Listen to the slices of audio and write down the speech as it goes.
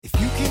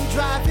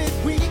drive it,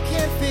 we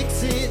can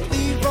fix it.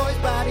 Leroy's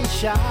Body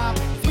Shop.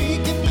 We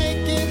can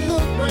make it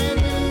look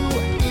brand new.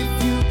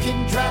 If you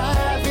can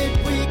drive it,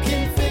 we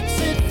can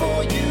fix it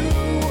for you.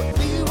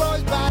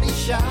 Leroy's Body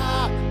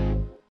Shop.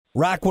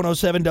 Rock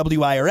 107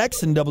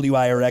 WIRX and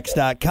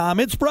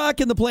WIRX.com. It's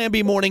Brock in the Plan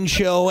B Morning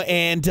Show,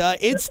 and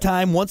it's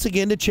time once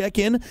again to check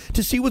in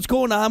to see what's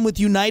going on with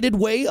United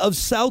Way of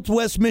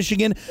Southwest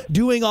Michigan,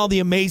 doing all the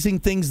amazing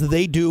things that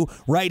they do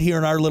right here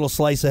in our little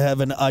slice of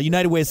heaven.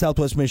 United Way of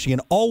Southwest Michigan,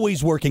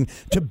 always working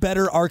to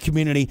better our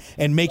community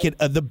and make it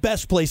the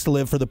best place to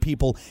live for the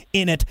people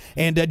in it.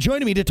 And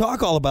joining me to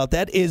talk all about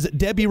that is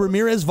Debbie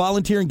Ramirez,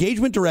 Volunteer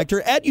Engagement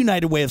Director at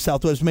United Way of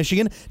Southwest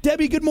Michigan.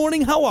 Debbie, good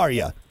morning. How are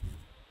you?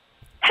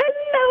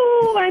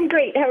 Hello, I'm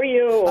great. How are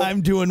you?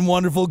 I'm doing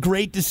wonderful.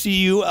 Great to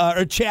see you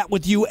or chat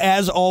with you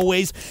as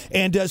always,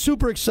 and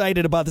super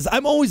excited about this.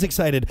 I'm always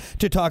excited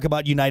to talk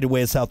about United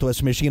Way of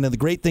Southwest Michigan and the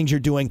great things you're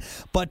doing.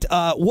 But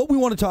what we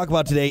want to talk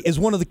about today is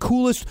one of the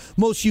coolest,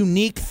 most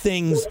unique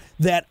things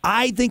that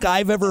I think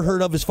I've ever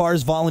heard of as far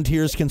as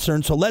volunteers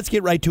concerned. So let's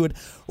get right to it.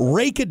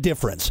 Rake a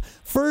Difference.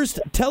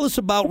 First, tell us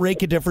about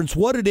Rake a Difference,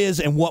 what it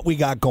is, and what we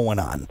got going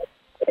on.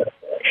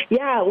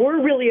 Yeah,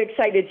 we're really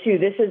excited too.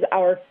 This is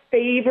our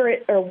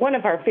favorite, or one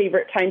of our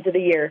favorite times of the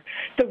year.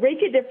 So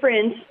Rake a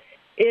Difference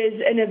is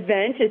an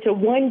event. It's a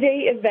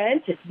one-day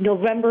event. It's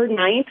November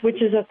 9th, which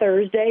is a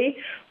Thursday,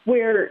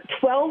 where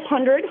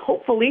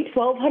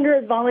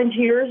 1,200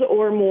 volunteers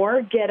or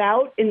more get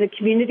out in the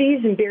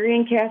communities in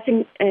Berrien, Cass,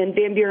 and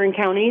Van Buren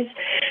counties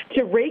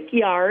to rake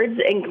yards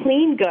and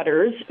clean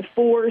gutters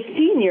for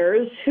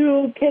seniors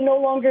who can no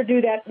longer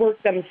do that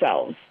work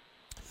themselves.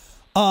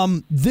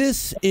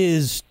 This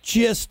is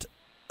just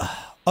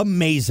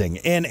amazing,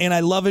 and I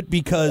love it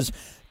because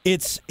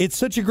it's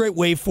such a great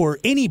way for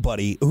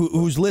anybody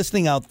who's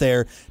listening out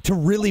there to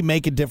really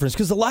make a difference.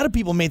 Because a lot of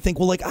people may think,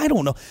 well, like, I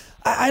don't know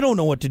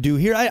what to do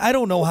here. I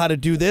don't know how to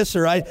do this.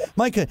 Or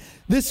Micah,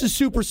 this is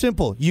super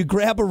simple. You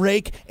grab a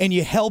rake and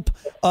you help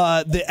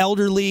the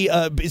elderly,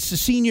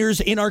 seniors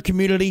in our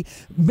community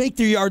make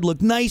their yard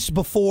look nice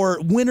before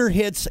winter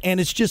hits. And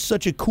it's just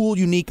such a cool,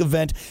 unique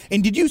event.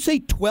 And did you say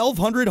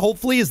 1,200?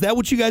 Hopefully, is that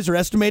what you guys are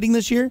estimating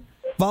this year?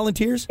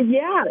 Volunteers?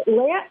 Yeah,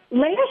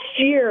 last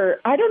year,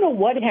 I don't know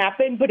what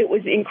happened, but it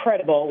was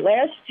incredible.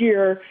 Last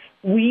year,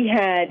 we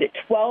had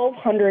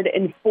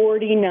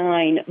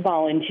 1,249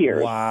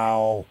 volunteers.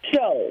 Wow.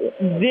 So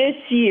this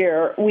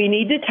year, we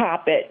need to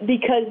top it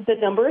because the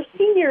number of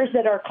seniors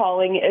that are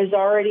calling is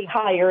already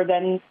higher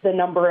than the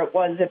number it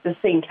was at the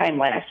same time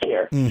last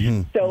year.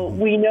 Mm-hmm. So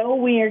we know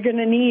we are going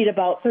to need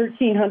about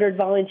 1,300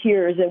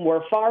 volunteers, and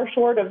we're far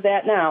short of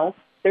that now.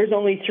 There's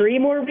only 3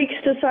 more weeks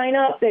to sign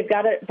up.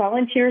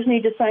 Volunteers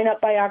need to sign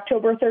up by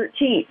October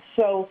 13th.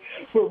 So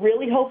we're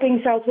really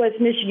hoping Southwest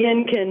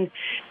Michigan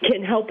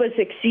can help us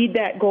exceed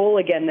that goal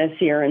again this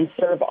year and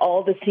serve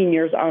all the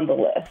seniors on the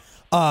list.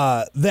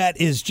 That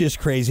is just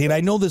crazy. And I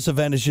know this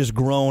event has just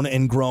grown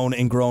and grown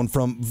and grown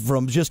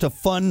from just a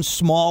fun,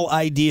 small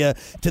idea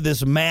to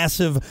this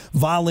massive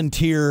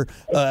volunteer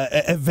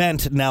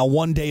event now,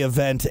 one-day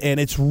event. And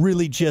it's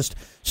really just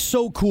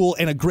so cool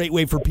and a great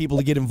way for people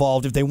to get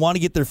involved if they want to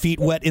get their feet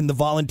wet in the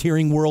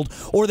volunteering world,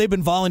 or they've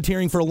been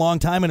volunteering for a long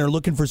time and are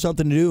looking for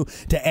something to do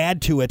to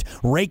add to it.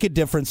 Rake a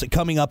Difference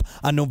coming up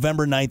on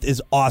November 9th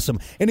is awesome.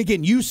 And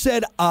again, you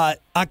said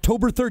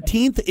October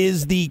 13th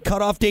is the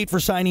cutoff date for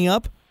signing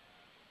up?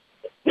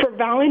 For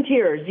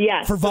volunteers,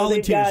 yes. For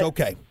volunteers,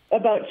 okay.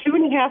 About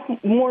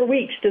 2.5 more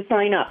weeks to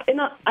sign up.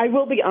 And I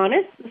will be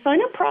honest, the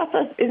sign-up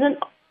process isn't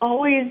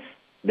always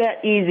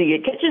that easy.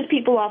 It catches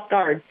people off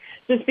guard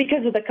just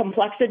because of the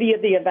complexity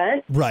of the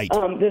event. Right.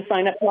 The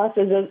sign-up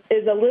process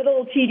is a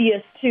little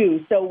tedious,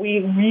 too. So we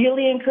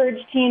really encourage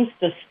teams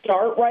to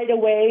start right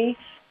away.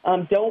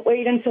 Don't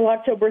wait until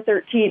October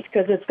 13th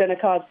because it's going to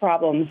cause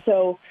problems.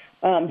 So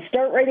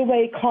start right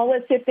away. Call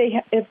us if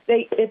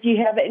you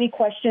have any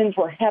questions.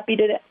 We're happy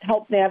to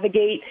help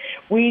navigate.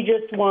 We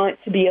just want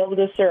to be able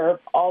to serve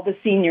all the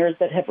seniors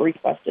that have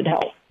requested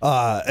help.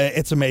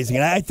 It's amazing.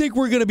 And I think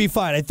we're going to be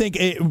fine. I think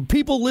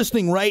people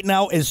listening right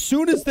now, as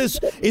soon as this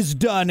is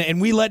done and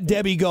we let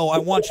Debbie go, I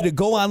want you to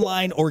go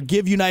online or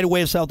give United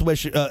Way of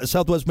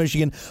Southwest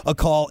Michigan a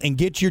call and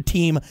get your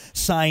team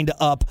signed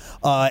up.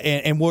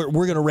 And we're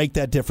going to rake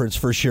that difference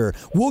for sure.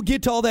 We'll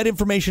get to all that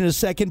information in a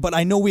second, but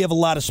I know we have a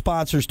lot of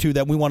sponsors, too,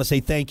 that we want to say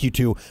thank you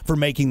to for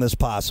making this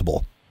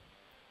possible.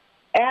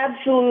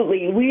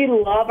 Absolutely. We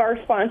love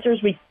our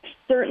sponsors. We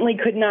certainly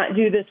could not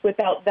do this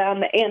without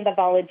them and the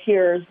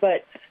volunteers,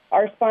 but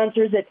our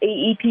sponsors at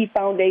AEP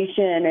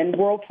Foundation and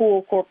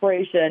Whirlpool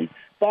Corporation,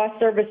 Boss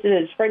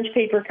Services, French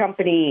Paper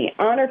Company,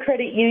 Honor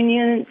Credit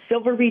Union,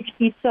 Silver Beach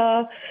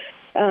Pizza.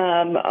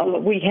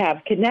 We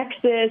have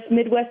Connexus,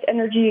 Midwest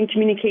Energy and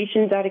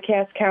Communications out of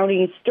Cass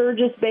County,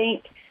 Sturgis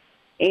Bank,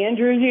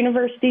 Andrews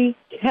University,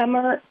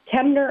 Kemner,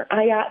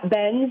 IOT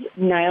Benz,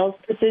 Niles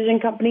Precision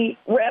Company,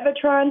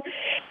 Revitron,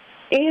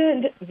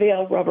 and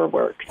Vail Rubber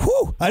Works.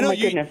 Whew, I know. Oh my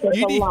goodness, there's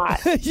a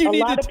lot. A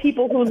lot of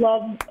people who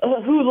love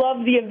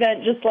the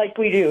event just like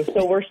we do.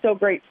 So we're so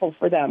grateful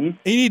for them.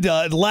 You need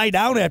to lie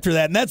down after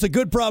that, and that's a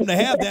good problem to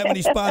have. That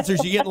many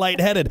sponsors, you get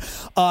lightheaded.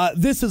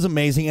 This is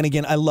amazing, and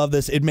again, I love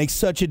this. It makes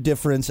such a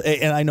difference,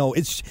 and I know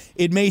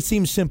it may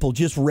seem simple,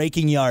 just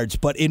raking yards,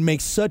 but it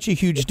makes such a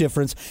huge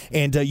difference,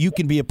 and you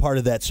can be a part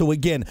of that. So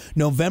again,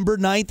 November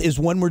 9th is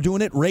when we're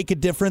doing it. Rake a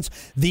difference.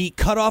 The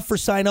cutoff for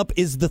sign up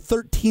is the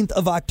 13th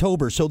of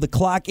October, so the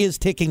clock is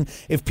ticking.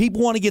 If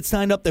people want to get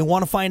signed up, they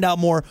want to find out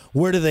more,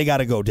 where do they got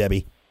to go,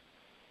 Debbie?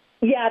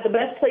 Yeah, the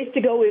best place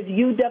to go is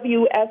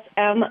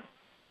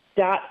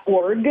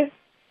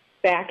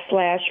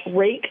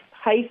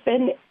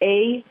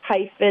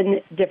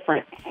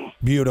uwsm.org/rake-a-difference.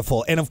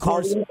 Beautiful. And of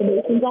course, all the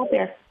information's out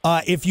there.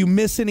 If you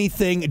miss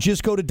anything,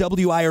 just go to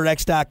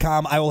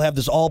WIRX.com. I will have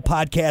this all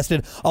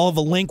podcasted. I'll have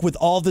a link with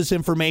all this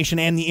information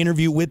and the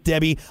interview with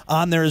Debbie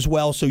on there as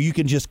well. So you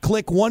can just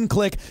click one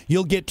click,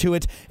 you'll get to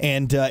it,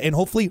 and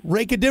hopefully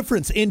rake a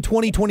difference in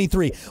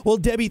 2023. Well,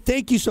 Debbie,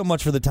 thank you so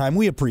much for the time.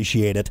 We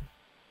appreciate it.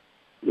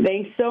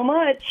 Thanks so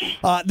much.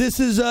 This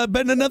has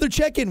been another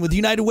check-in with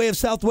United Way of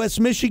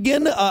Southwest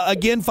Michigan.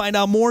 Again, find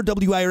out more,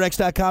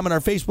 WIRX.com and our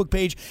Facebook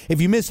page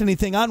if you missed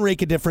anything on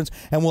Rake a Difference,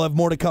 and we'll have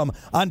more to come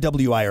on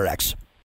WIRX.